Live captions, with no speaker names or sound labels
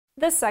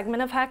This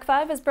segment of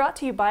Hak5 is brought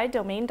to you by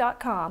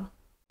Domain.com.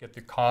 Get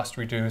the cost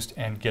reduced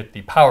and get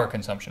the power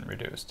consumption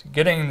reduced.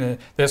 Getting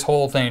this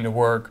whole thing to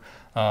work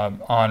on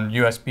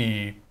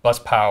USB bus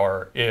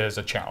power is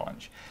a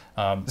challenge.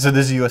 So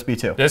this is USB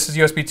 2. This is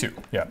USB 2.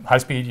 Yeah,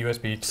 high-speed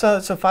USB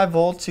 2. So 5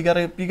 volts. You got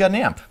an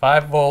amp.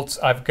 5 volts.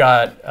 I've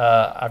got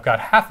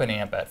half an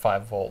amp at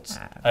 5 volts.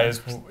 That's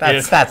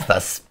the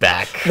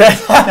spec.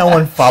 No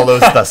one follows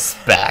the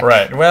spec.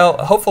 Right. Well,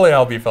 hopefully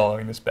I'll be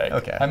following the spec.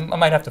 Okay. I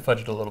might have to fudge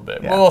it a little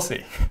bit. Yeah. Well, we'll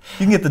see. You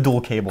can get the dual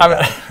cable.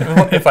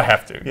 If I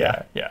have to.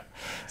 Yeah.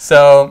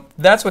 So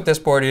that's what this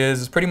board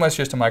is. It's pretty much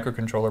just a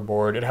microcontroller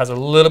board. It has a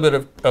little bit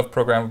of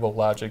programmable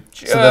logic.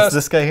 So that's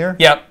this guy here?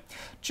 Yep.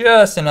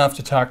 Just enough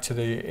to talk to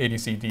the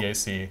ADC,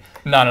 DAC,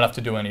 not enough to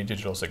do any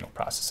digital signal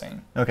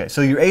processing. Okay, so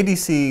your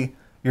ADC,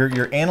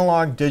 your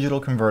analog digital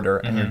converter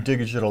and your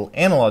digital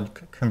analog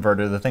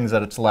converter, the things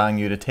that it's allowing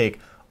you to take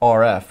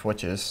RF,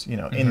 which is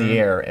in the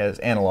air as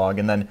analog,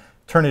 and then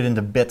turn it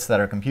into bits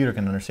that our computer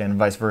can understand, and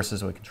vice versa,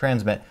 so we can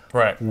transmit.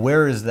 Right.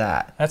 Where is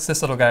that? That's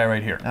this little guy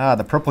right here. Ah,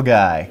 the purple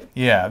guy.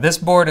 Yeah, this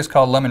board is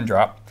called Lemon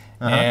Drop.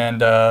 And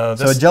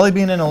so a jelly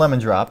bean and a lemon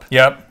drop.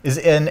 Yep.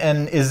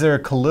 And is there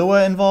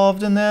Kahlua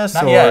involved in this,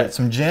 Not or yet.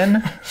 some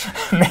gin?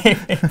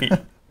 Maybe.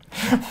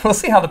 We'll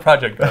see how the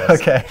project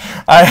goes. Okay.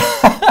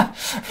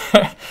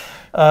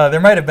 There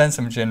might have been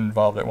some gin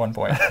involved at one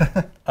point.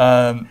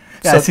 Yeah,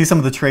 so I see some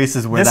of the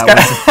traces where that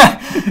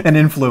was an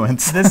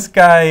influence. This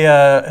guy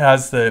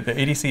has the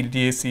ADC to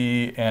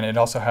DAC, and it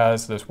also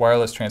has this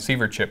wireless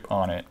transceiver chip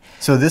on it.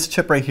 So this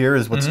chip right here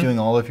is what's doing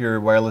all of your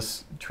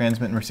wireless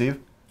transmit and receive?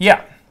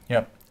 Yeah.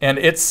 Yep. And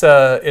it's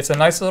a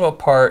nice little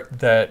part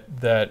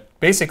that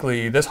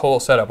basically this whole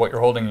setup, what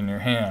you're holding in your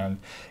hand,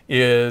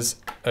 is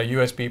a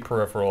USB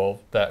peripheral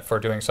that for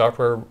doing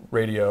software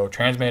radio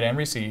transmit and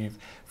receive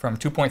from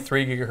 2.3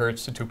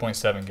 gigahertz to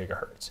 2.7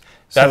 gigahertz.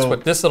 That's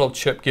what this little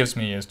chip gives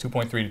me, is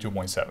 2.3 to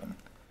 2.7.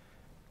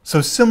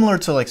 So similar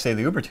to, like, say,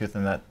 the Ubertooth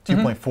and that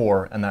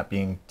 2.4 and that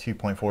being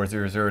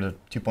 2.400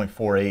 to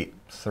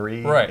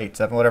 2.483, Right.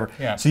 87, whatever.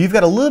 Yeah. So you've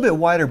got a little bit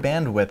wider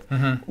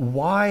bandwidth.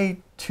 Why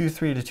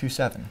 2.3 to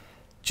 2.7?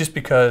 Just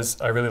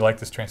because I really like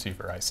this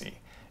transceiver IC.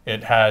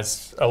 It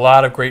has a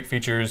lot of great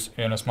features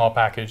in a small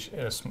package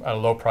at a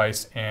low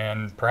price,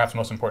 and perhaps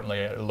most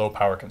importantly, a low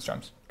power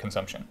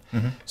consumption.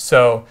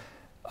 So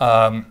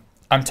I'm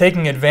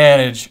taking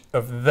advantage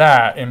of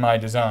that in my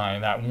design,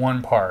 that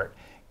one part.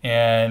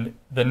 And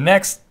the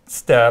next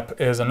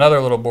step is another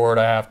little board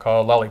I have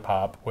called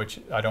Lollipop, which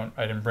I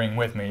didn't bring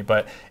with me,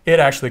 but it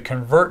actually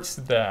converts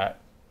that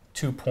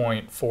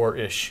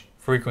 2.4-ish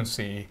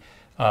frequency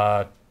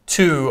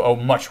to a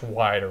much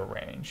wider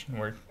range.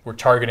 We're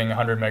targeting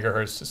 100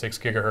 megahertz to 6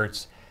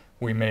 gigahertz.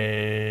 We'll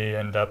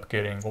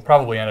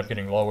probably end up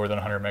getting lower than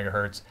 100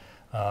 megahertz.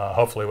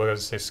 Hopefully we'll go to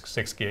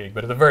 6 gig,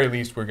 but at the very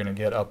least we're going to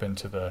get up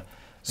into the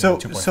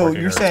 2.4 So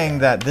you're saying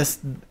that this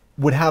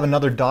would have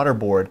another daughter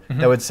board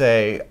that would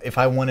say, if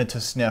I wanted to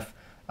sniff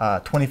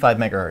 25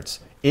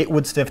 megahertz, it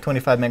would sniff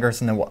 25 megahertz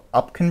and then will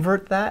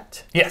up-convert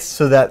that? Yes.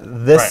 So that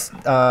this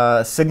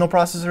signal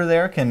processor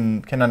there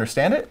can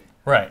understand it?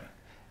 Right.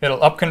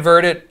 It'll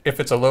up-convert it if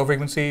it's a low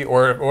frequency,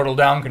 or it'll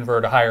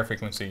down-convert a higher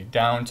frequency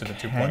down to the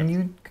 2. Can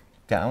you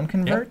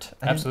down-convert? Yep,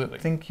 absolutely.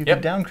 I think you can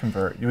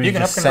down-convert. You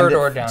can up-convert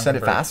or down-convert. Send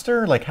it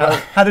faster? Like,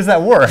 how does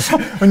that work?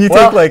 When you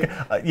take, like,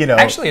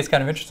 Actually, it's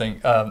kind of interesting.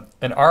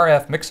 An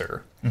RF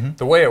mixer,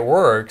 the way it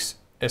works,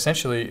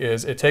 essentially,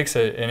 is it takes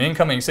an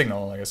incoming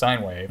signal, like a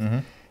sine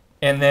wave,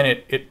 and then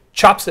it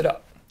chops it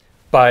up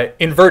by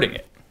inverting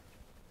it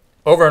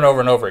over and over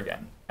and over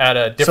again at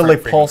a different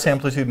frequency. Pulse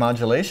amplitude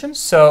modulation?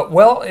 So,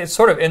 well, it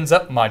sort of ends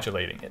up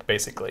modulating it,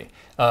 basically.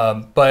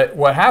 But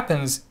what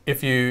happens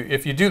if you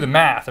do the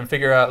math and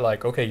figure out,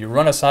 like, okay, you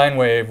run a sine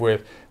wave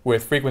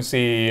with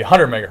frequency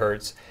 100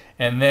 megahertz,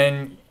 and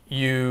then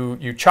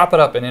you chop it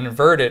up and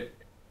invert it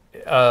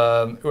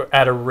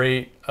at a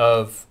rate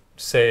of,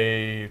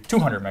 say,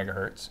 200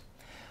 megahertz.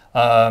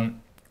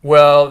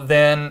 Well,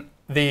 then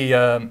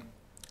the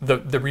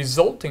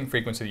resulting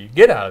frequency that you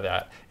get out of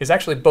that is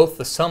actually both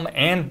the sum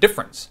and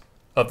difference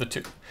of the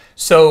two.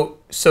 So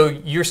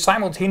you're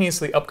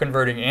simultaneously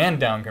up-converting and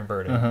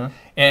down-converting.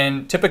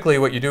 And typically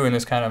what you do in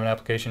this kind of an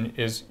application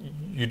is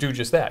you do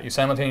just that. You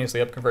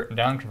simultaneously up-convert and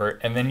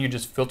down-convert, and then you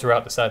just filter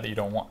out the side that you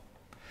don't want.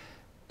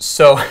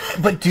 So,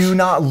 but do you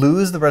not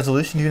lose the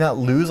resolution? Do you not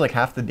lose like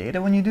half the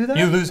data when you do that?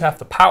 You lose half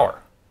the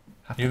power.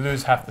 You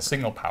lose half the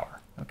signal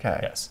power. Okay.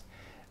 Yes.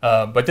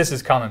 But this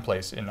is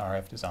commonplace in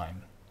RF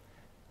design.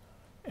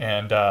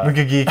 And we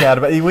could geek out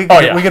about it. We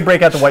could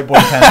break out the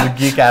whiteboard pen and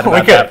geek out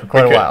about that for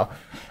quite a while.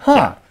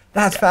 Huh.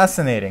 That's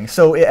fascinating.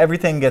 So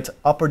everything gets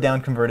up or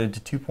down converted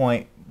to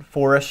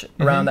 2.4-ish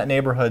around that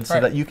neighborhood, so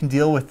that you can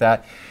deal with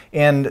that.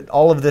 And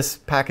all of this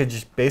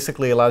package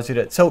basically allows you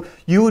to. So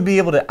you would be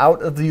able to,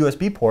 out of the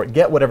USB port,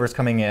 get whatever's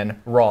coming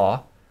in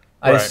raw.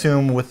 I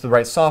assume with the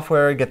right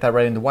software, get that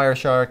right into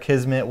Wireshark,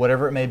 Kismet,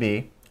 whatever it may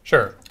be.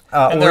 Sure.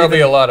 And there will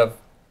be a lot of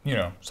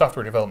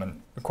software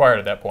development required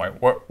at that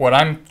point. What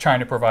I'm trying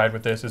to provide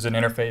with this is an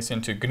interface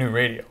into GNU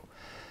Radio.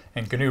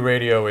 And GNU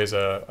Radio is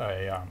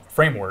a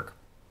framework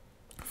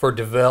for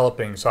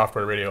developing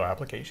software radio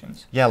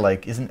applications. Yeah,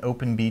 like isn't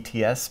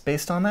OpenBTS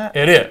based on that?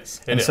 It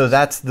is. So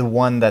that's the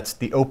one that's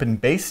the open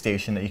base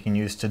station that you can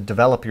use to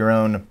develop your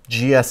own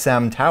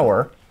GSM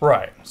tower.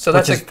 Right. So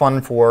which is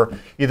fun for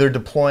either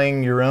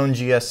deploying your own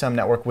GSM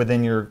network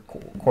within your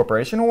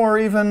corporation or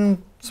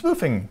even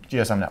spoofing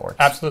GSM networks.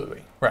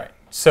 Absolutely. Right.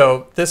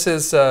 So this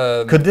is...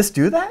 Could this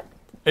do that?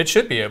 It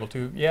should be able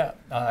to, yeah.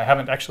 I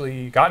haven't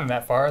actually gotten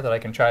that far that I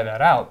can try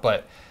that out,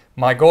 but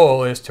my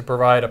goal is to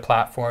provide a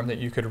platform that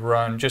you could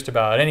run just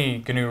about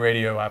any GNU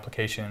radio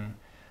application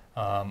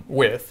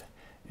with,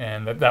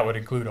 and that would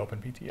include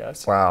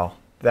OpenBTS. Wow,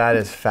 that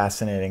is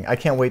fascinating. I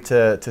can't wait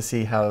to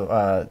see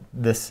how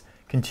this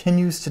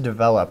continues to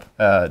develop.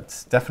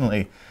 It's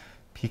definitely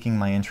piquing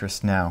my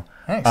interest now.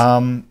 Thanks.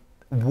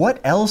 What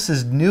else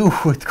is new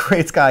with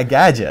Great Sky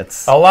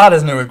Gadgets? A lot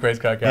is new with Great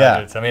Sky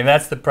Gadgets. Yeah. I mean,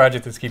 that's the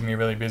project that's keeping me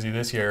really busy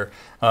this year.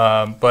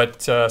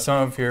 But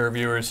some of your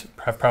viewers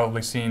have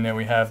probably seen that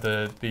we have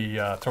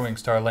the Throwing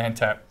Star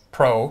LandTap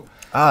Pro.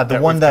 The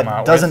one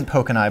that doesn't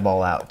poke an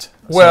eyeball out.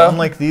 Well, so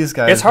unlike these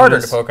guys, it's harder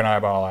to poke an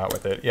eyeball out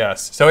with it.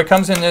 Yes. So it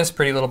comes in this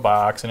pretty little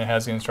box, and it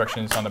has the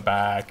instructions on the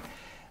back,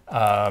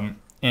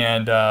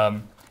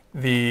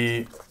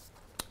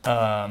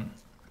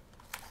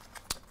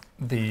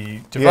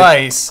 the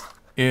device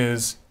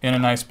is in a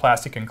nice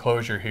plastic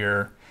enclosure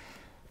here.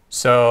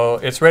 So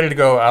it's ready to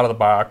go out of the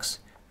box.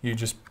 You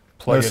just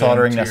plug it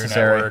into your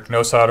network.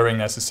 No soldering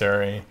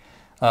necessary.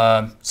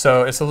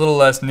 So it's a little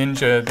less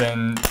ninja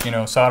than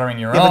soldering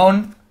your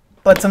own.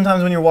 But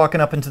sometimes when you're walking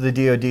up into the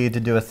DoD to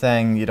do a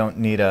thing, you don't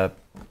need a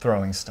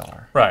throwing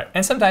star. Right.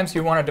 And sometimes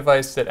you want a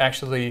device that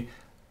actually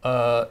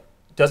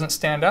doesn't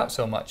stand out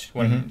so much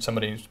when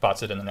somebody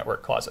spots it in the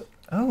network closet.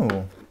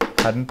 Oh.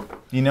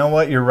 You know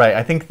what? You're right.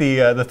 I think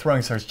the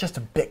throwing star is just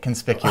a bit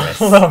conspicuous.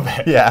 A little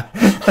bit. Yeah.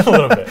 A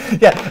little bit.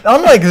 Yeah.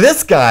 Unlike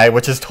this guy,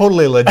 which is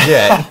totally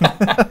legit.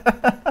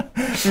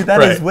 Dude,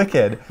 that is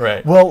wicked.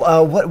 Right.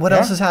 Well, what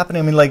else is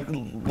happening? I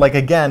mean, like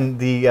again,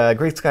 the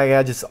Great Sky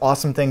Gadgets,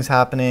 awesome things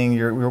happening.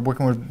 You're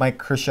working with Mike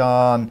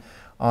Kershaw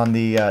on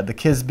the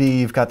Kisby.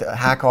 You've got the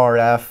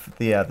Hak5,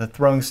 the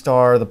Throwing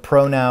Star, the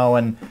Pro now,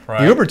 and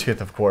the Ubertooth,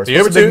 of course.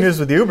 What's the big news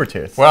with the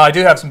Ubertooth? Well, I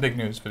do have some big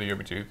news for the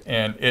Ubertooth,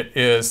 and it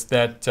is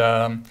that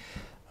I'm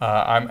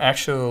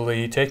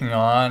actually taking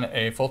on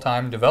a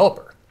full-time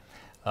developer.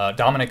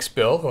 Dominic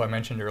Spill, who I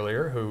mentioned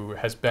earlier, who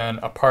has been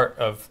a part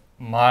of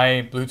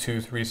my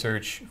Bluetooth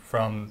research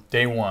from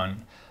day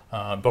one.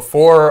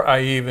 Before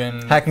I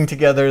even... Hacking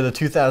together the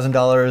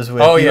 $2,000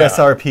 with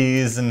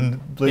USRPs and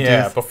Bluetooth.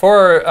 Yeah,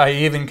 before I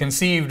even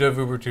conceived of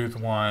Ubertooth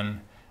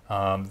One,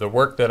 the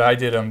work that I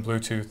did on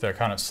Bluetooth that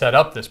kind of set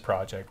up this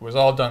project was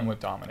all done with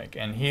Dominic.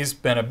 And he's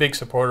been a big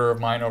supporter of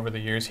mine over the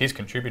years. He's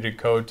contributed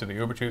code to the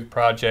Ubertooth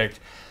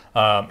project.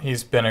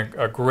 He's been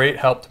a great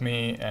help to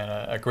me and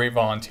a great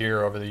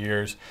volunteer over the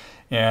years.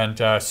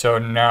 And so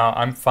now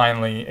I'm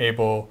finally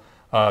able,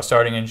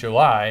 starting in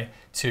July,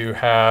 to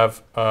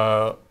have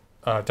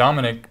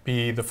Dominic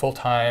be the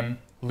full-time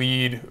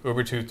lead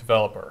Ubertooth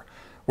developer,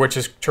 which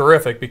is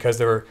terrific because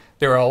there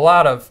are a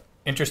lot of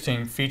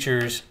interesting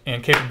features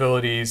and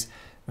capabilities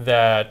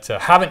that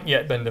haven't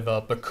yet been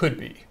developed but could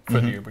be for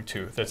the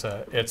Ubertooth.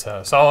 It's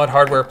a solid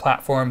hardware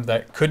platform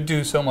that could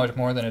do so much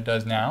more than it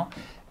does now,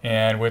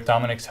 and with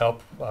Dominic's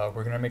help,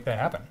 we're going to make that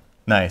happen.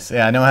 Nice.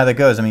 Yeah, I know how that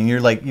goes. I mean,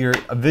 you're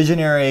a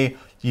visionary.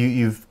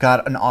 You've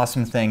got an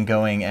awesome thing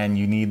going, and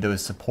you need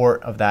those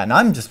support of that. And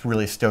I'm just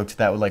really stoked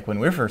that, like, when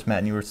we first met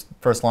and you were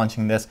first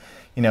launching this,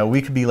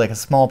 we could be like a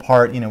small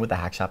part, with the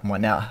hack shop and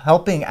whatnot,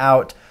 helping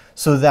out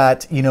so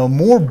that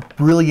more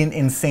brilliant,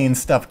 insane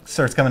stuff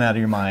starts coming out of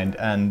your mind.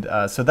 And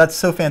so that's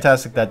so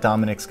fantastic that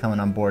Dominic's coming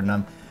on board, and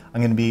I'm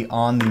going to be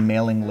on the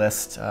mailing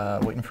list,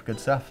 waiting for good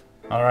stuff.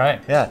 All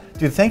right. Yeah,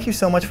 dude. Thank you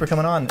so much for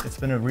coming on. It's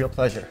been a real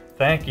pleasure.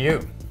 Thank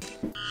you.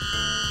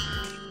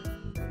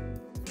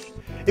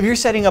 If you're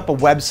setting up a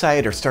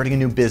website or starting a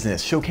new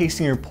business,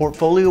 showcasing your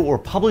portfolio, or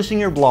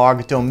publishing your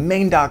blog,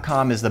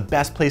 domain.com is the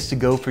best place to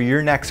go for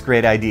your next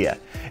great idea.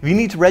 If you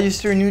need to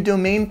register a new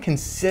domain,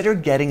 consider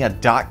getting a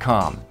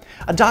 .com.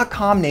 A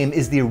 .com name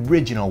is the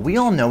original. We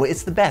all know it.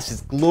 It's the best.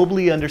 It's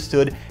globally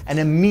understood and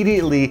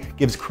immediately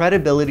gives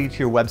credibility to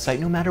your website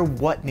no matter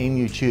what name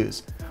you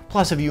choose.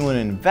 Plus, if you want to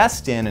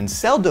invest in and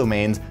sell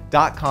domains,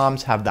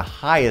 .coms have the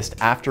highest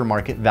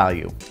aftermarket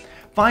value.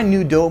 Find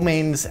new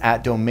domains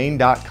at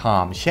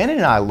domain.com. Shannon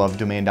and I love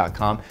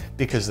domain.com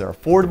because they're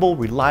affordable,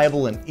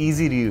 reliable, and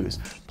easy to use.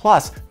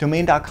 Plus,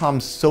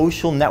 domain.com's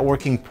social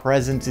networking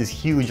presence is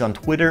huge on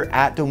Twitter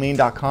at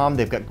domain.com.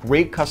 They've got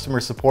great customer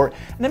support,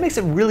 and that makes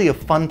it really a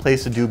fun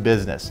place to do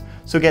business.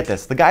 So get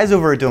this, the guys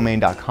over at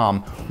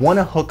domain.com want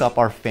to hook up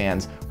our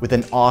fans with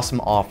an awesome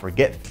offer.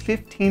 Get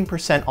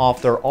 15%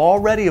 off their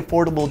already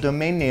affordable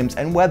domain names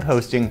and web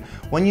hosting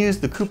when you use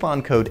the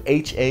coupon code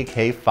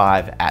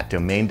HAK5 at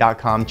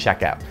domain.com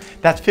checkout.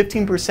 That's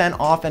 15%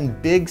 off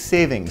and big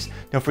savings.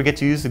 Don't forget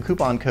to use the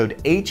coupon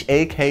code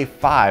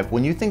HAK5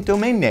 when you think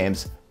domain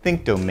names.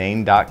 Think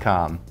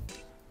domain.com.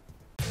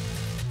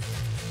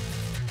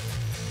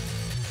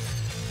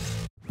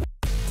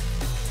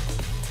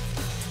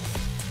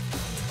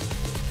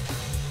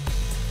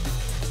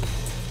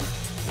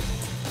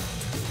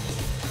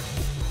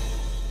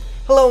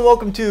 Hello and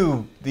welcome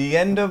to the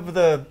end of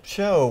the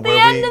show. The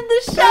end of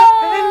the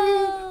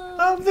show!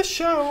 Of the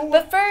show.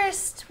 But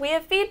first, we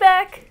have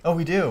feedback. Oh,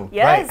 we do?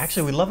 Yes. Right.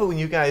 Actually, we love it when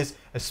you guys,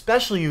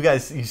 especially you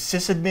guys, you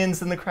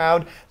sysadmins in the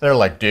crowd, they're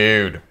like,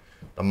 dude,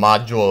 the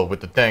module with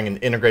the thing and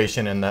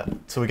integration and that.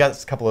 So we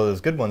got a couple of those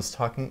good ones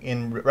talking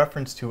in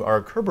reference to our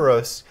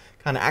Kerberos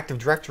kind of Active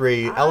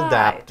Directory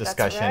LDAP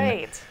discussion.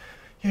 That's right.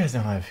 You guys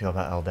know how I feel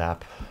about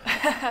LDAP.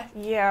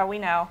 Yeah, we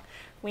know.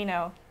 We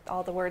know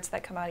all the words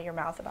that come out of your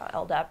mouth about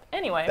LDAP.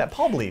 Anyway. That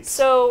Paul bleeps.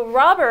 So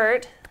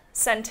Robert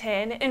sent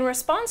in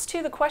response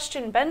to the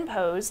question Ben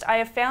posed, I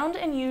have found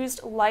and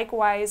used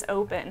Likewise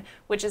Open,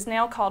 which is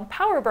now called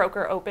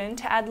PowerBroker Open,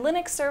 to add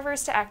Linux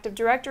servers to Active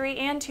Directory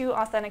and to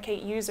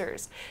authenticate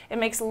users. It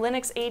makes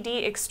Linux AD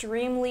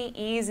extremely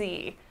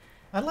easy.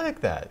 I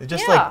like that. It's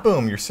just like,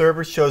 boom, your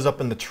server shows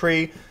up in the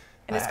tree.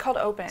 And it's called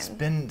Open. It's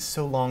been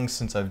so long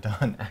since I've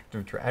done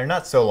Active Directory.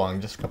 Not so long,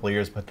 just a couple of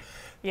years, but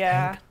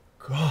yeah. Thank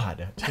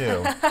God,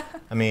 too.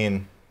 I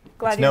mean,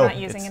 glad you're not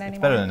using it anymore. It's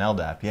better than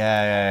LDAP.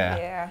 Yeah.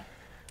 Yeah.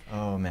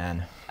 Oh,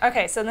 man.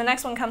 Okay, so the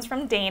next one comes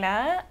from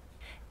Dana.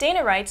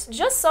 Dana writes,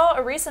 just saw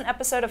a recent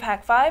episode of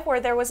Hak5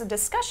 where there was a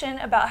discussion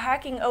about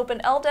hacking Open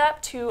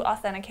LDAP to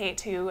authenticate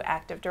to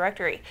Active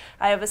Directory.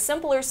 I have a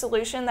simpler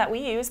solution that we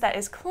use that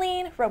is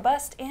clean,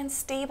 robust, and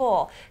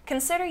stable.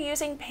 Consider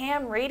using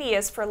PAM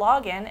Radius for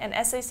login and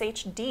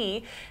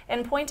SSHD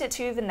and point it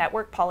to the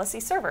Network Policy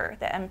Server,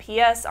 the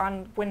MPS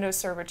on Windows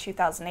Server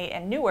 2008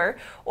 and newer,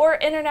 or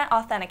Internet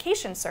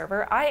Authentication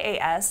Server,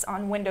 IAS,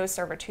 on Windows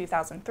Server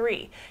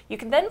 2003. You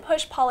can then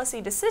push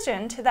policy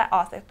decision to that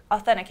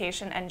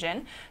authentication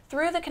engine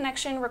through the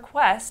connection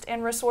request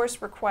and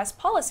resource request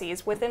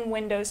policies within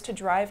Windows to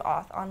drive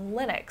auth on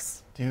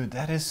Linux. Dude,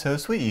 that is so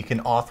sweet. You can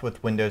auth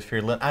with Windows for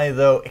your Linux.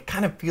 Though it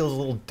kind of feels a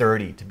little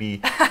dirty to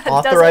be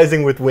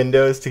authorizing with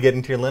Windows to get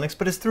into your Linux,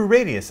 but it's through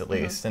Radius at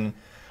least. And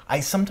I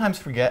sometimes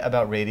forget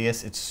about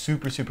Radius. It's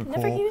super, super cool.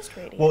 Never used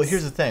Radius. Well,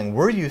 here's the thing.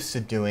 We're used to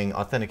doing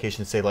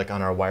authentication, say, like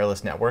on our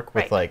wireless network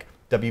with like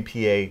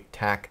WPA,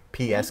 TAC,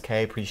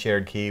 PSK,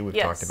 pre-shared key. We've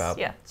talked about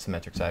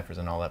symmetric ciphers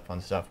and all that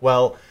fun stuff.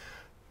 Well,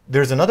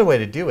 there's another way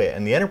to do it,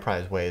 and the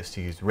enterprise way is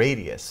to use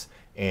Radius.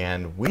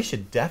 And we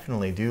should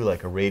definitely do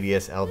like a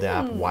Radius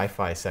LDAP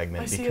Wi-Fi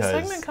segment because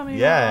a segment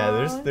coming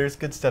out. there's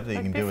good stuff that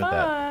you can do with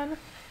that.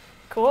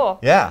 Cool.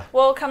 Yeah.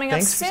 Well, coming up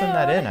soon. Thanks for sending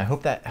that in. I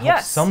hope that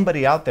helps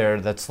somebody out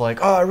there that's like,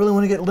 oh, I really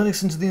want to get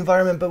Linux into the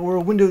environment, but we're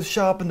a Windows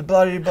shop and the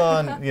blah blah blah,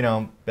 and you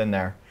know, been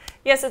there.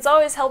 Yes, it's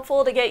always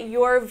helpful to get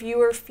your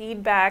viewer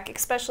feedback,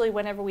 especially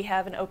whenever we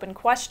have an open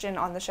question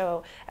on the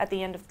show at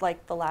the end of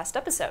like the last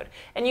episode.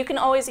 And you can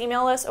always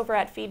email us over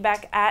at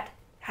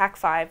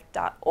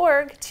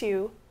feedback@hak5.org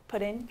to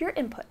put in your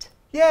input.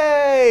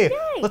 Yay!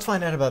 Let's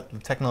find out about the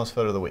Technologist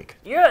Photo of the Week.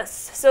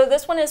 Yes. So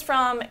this one is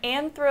from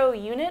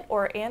AnthroUnit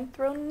or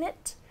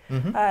AnthroNit,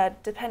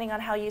 depending on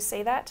how you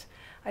say that.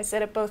 I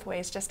said it both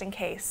ways just in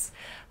case.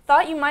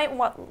 Thought you might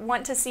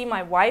want to see my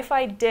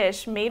Wi-Fi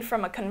dish made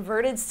from a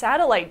converted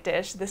satellite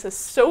dish. This is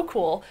so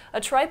cool. A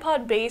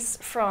tripod base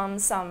from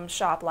some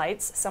shop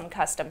lights, some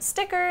custom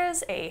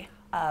stickers, a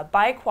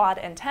bi-quad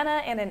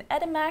antenna, and an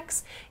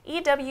Edimax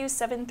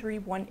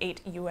EW7318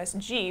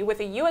 USG with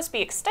a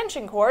USB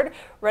extension cord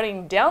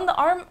running down the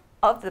arm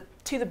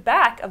to the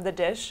back of the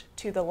dish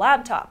to the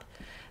laptop.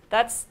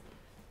 That's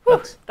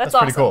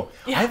awesome. Pretty cool.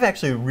 Yeah. I've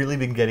actually really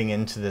been getting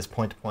into this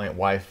point-to-point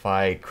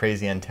Wi-Fi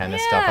crazy antenna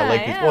stuff. I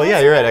like these. Well, yeah,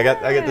 you're right. I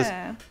got this.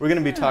 We're going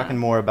to be talking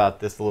more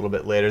about this a little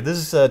bit later. This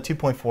is a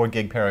 2.4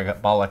 gig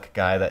parabolic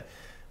guy that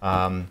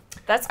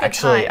that's good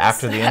actually times.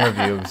 After the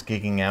interview was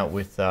geeking out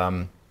with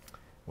Mike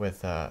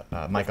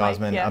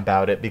Ossmann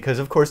about it because,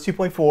 of course,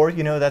 2.4.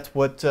 You know, that's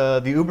what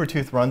the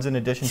Ubertooth runs in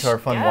addition to our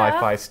fun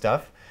Wi-Fi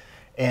stuff.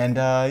 And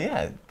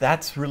yeah,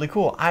 that's really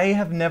cool. I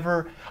have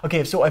never,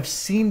 so I've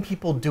seen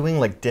people doing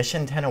like dish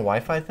antenna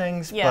Wi-Fi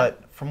things, but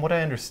from what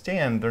I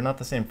understand, they're not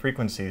the same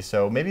frequency.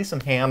 So maybe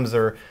some hams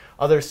or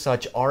other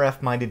such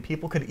RF-minded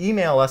people could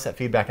email us at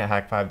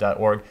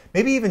feedback@hak5.org.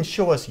 Maybe even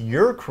show us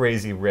your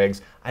crazy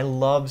rigs. I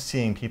love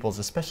seeing people's,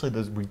 especially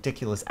those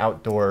ridiculous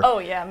outdoor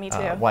me too.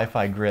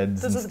 Wi-Fi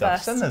grids and stuff.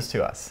 Best. Send those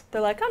to us. They're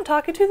like, I'm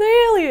talking to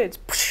the aliens.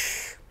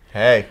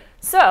 Hey.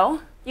 So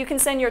you can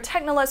send your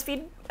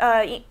Technologist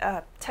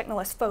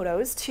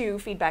photos to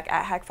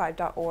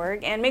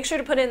feedback@hak5.org and make sure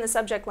to put in the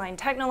subject line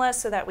Technologist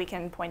so that we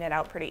can point it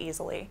out pretty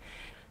easily.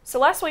 So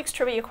last week's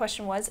trivia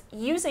question was,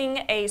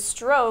 using a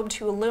strobe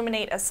to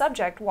illuminate a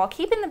subject while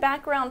keeping the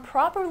background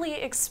properly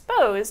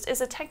exposed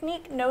is a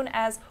technique known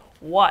as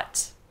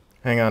what?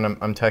 Hang on,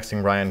 I'm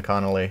texting Ryan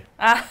Connolly.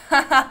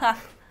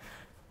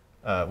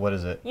 What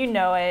is it? You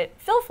know it.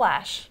 Fill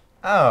flash.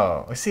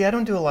 Oh, see, I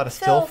don't do a lot of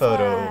still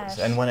photos,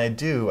 and when I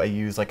do, I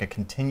use like a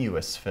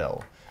continuous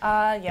fill.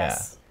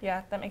 Yes.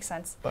 Yeah, that makes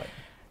sense.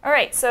 All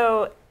right,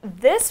 so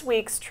this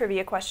week's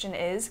trivia question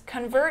is,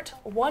 convert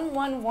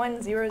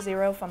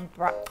 11100 from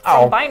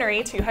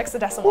binary to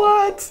hexadecimal.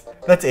 What?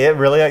 That's it?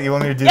 Really? You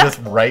want me to do this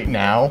right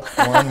now?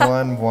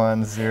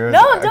 11100?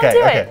 No, don't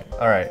do it.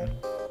 All right.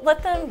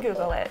 let them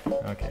Google it.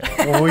 Okay.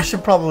 Well, we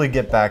should probably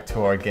get back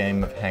to our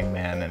game of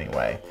Hangman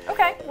anyway.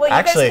 Okay. Well,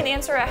 you guys can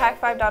answer at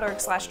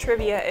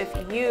hak5.org/trivia if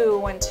you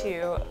want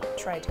to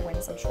try to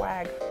win some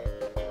swag.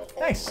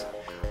 Nice.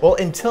 Well,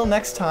 until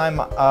next time,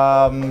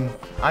 I'm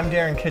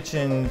Darren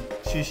Kitchen.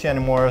 She's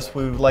Shannon Morris.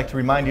 We would like to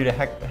remind you to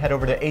head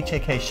over to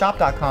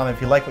hakshop.com if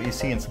you like what you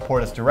see and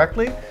support us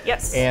directly.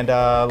 Yes. And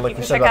like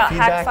we said about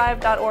feedback.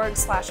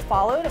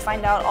 hak5.org/follow to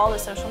find out all the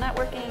social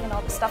networking and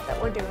all the stuff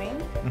that we're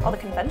doing, all the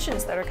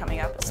conventions that are coming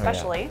up,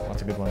 especially. Oh, yeah.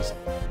 Lots of good ones.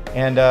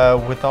 And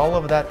with all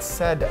of that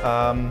said,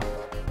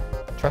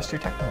 trust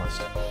your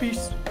technologist.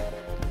 Peace.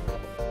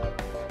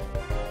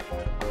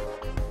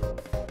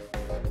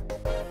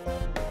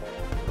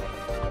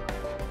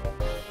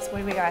 What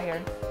do we got here?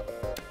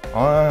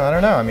 I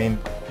don't know. I mean,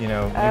 you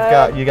know,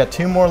 you got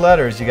 2 more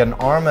letters. You got an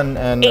arm and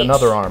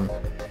another arm.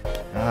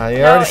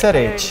 You already said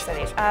H. I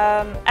already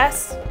said H.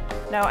 S.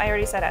 No, I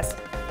already said S.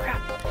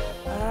 Crap.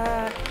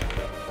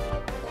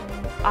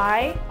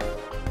 I.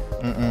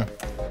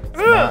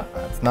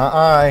 It's not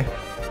I.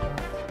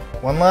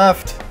 One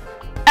left.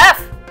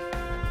 F.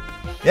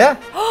 Yeah.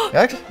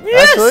 Actually,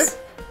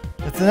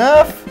 it's an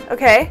F.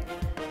 Okay.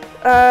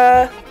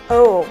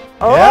 O.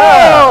 Oh.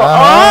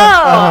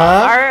 Yeah.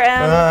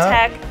 RM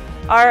Tech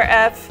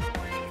RF.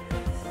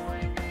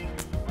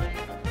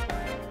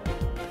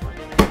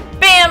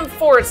 Bam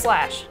 / Or is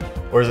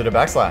it a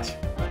backslash?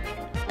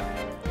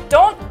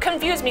 Don't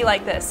confuse me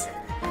like this.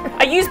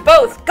 I use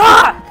both.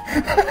 God!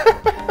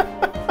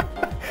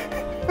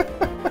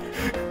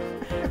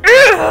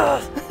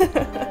 Ugh.